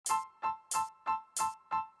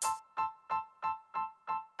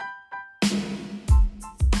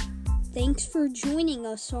Thanks for joining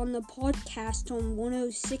us on the podcast on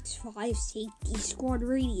 106.5 Safety Squad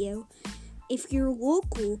Radio. If you're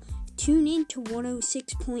local, tune in to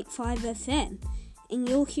 106.5 FM and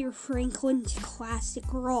you'll hear Franklin's classic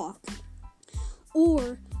rock.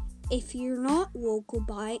 Or, if you're not local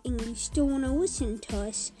by and you still want to listen to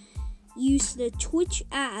us, use the Twitch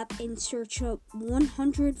app and search up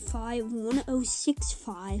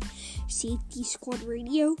 105.106.5 Safety Squad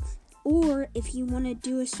Radio. Or if you want to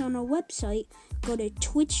do us on a website, go to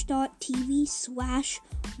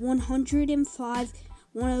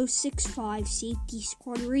twitch.tv/105.106.5 Safety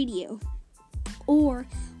Squad Radio. Or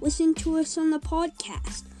listen to us on the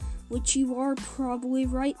podcast, which you are probably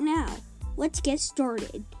right now. Let's get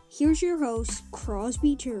started. Here's your host,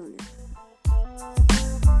 Crosby Turner.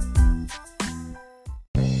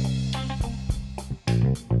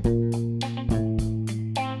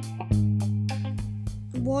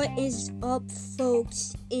 What is up,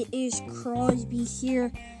 folks? It is Crosby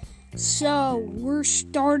here. So, we're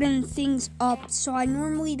starting things up. So, I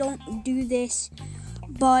normally don't do this,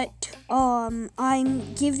 but I'm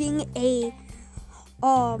giving a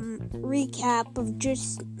recap of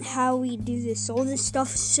just how we do this, all this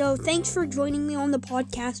stuff. So, thanks for joining me on the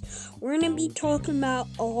podcast. We're going to be talking about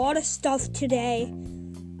a lot of stuff today.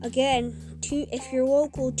 Again, if you're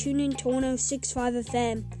local, tune in to 106.5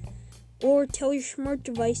 FM. Or tell your smart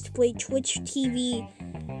device to play Twitch TV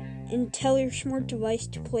and tell your smart device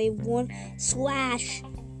to play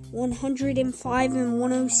 1/105 and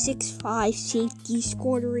 106.5 Safety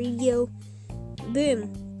Squad Radio.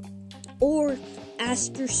 Boom. Or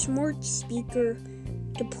ask your smart speaker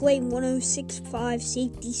to play 106.5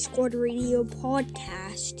 Safety Squad Radio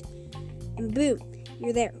podcast. And boom,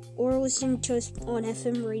 you're there. Or listen to us on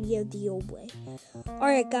FM radio the old way.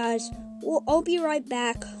 Alright, guys. Well, I'll be right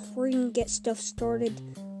back. We're going to get stuff started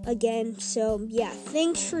again. So, yeah,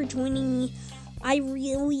 thanks for joining me. I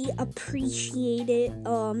really appreciate it.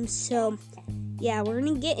 So, yeah, we're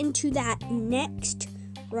going to get into that next,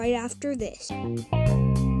 right after this.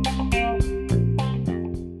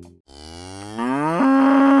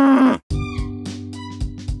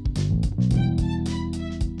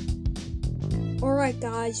 Alright,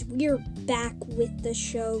 guys, we're back with the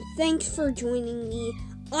show. Thanks for joining me.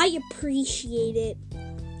 I appreciate it.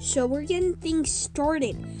 So we're getting things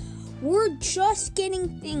started. We're just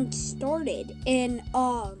getting things started. And,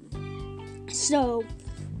 so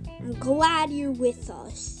I'm glad you're with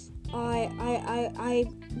us. I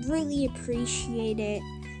really appreciate it.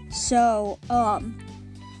 So,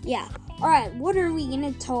 yeah. Alright, what are we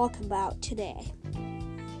gonna talk about today?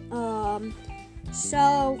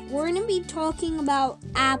 So we're gonna be talking about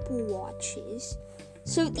Apple Watches.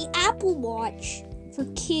 So the Apple Watch for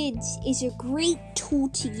kids is a great tool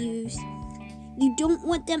to use. You don't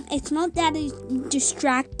want them, it's not that as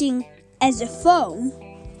distracting as a phone,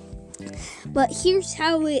 but here's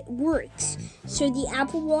how it works. So the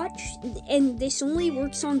Apple Watch, and this only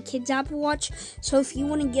works on kids' Apple Watch, so if you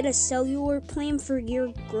want to get a cellular plan for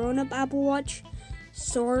your grown-up Apple Watch,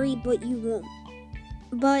 sorry, but you won't.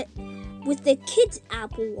 But with the kids'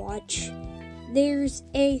 Apple Watch, there's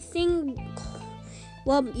a thing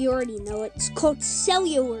well, you already know it. It's called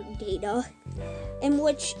cellular data, in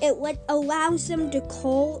which it allows them to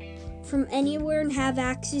call from anywhere and have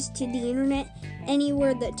access to the internet,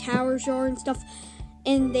 anywhere the towers are and stuff,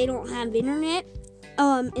 and they don't have internet,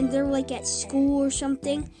 and they're like at school or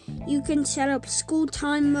something. You can set up school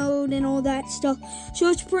time mode and all that stuff. So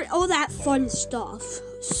it's all that fun stuff.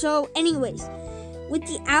 So anyways, with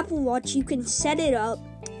the Apple Watch, you can set it up,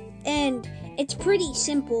 and it's pretty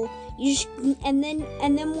simple. You just, and then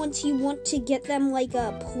once you want to get them like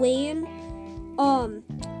a plan,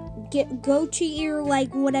 go to your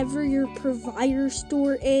whatever your provider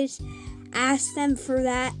store is, ask them for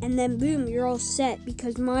that, and then boom, you're all set.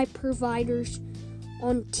 Because my provider's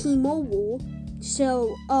on T-Mobile,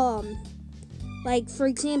 so for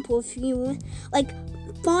example, if you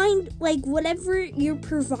find whatever your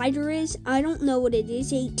provider is, I don't know what it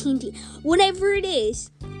is, AT&T, whatever it is,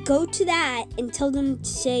 go to that and tell them to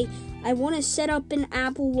say, I want to set up an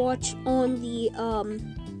Apple Watch on the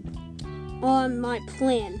on my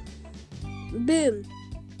plan. Boom,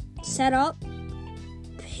 set up,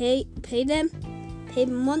 pay them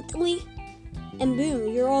monthly, and boom,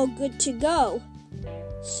 you're all good to go.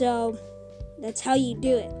 So that's how you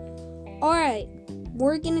do it. Alright,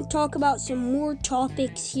 we're gonna talk about some more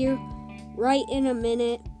topics here right in a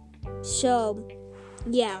minute. So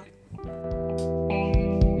yeah.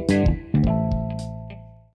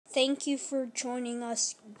 Thank you for joining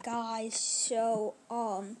us, guys. So,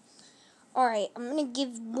 alright, I'm gonna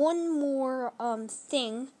give one more,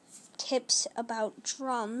 tips about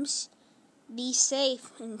drums. be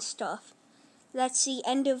safe and stuff. That's the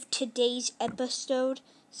end of today's episode.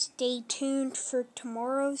 Stay tuned for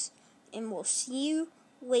tomorrow's, and we'll see you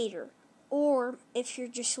later. Or if you're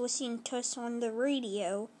just listening to us on the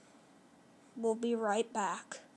radio, we'll be right back.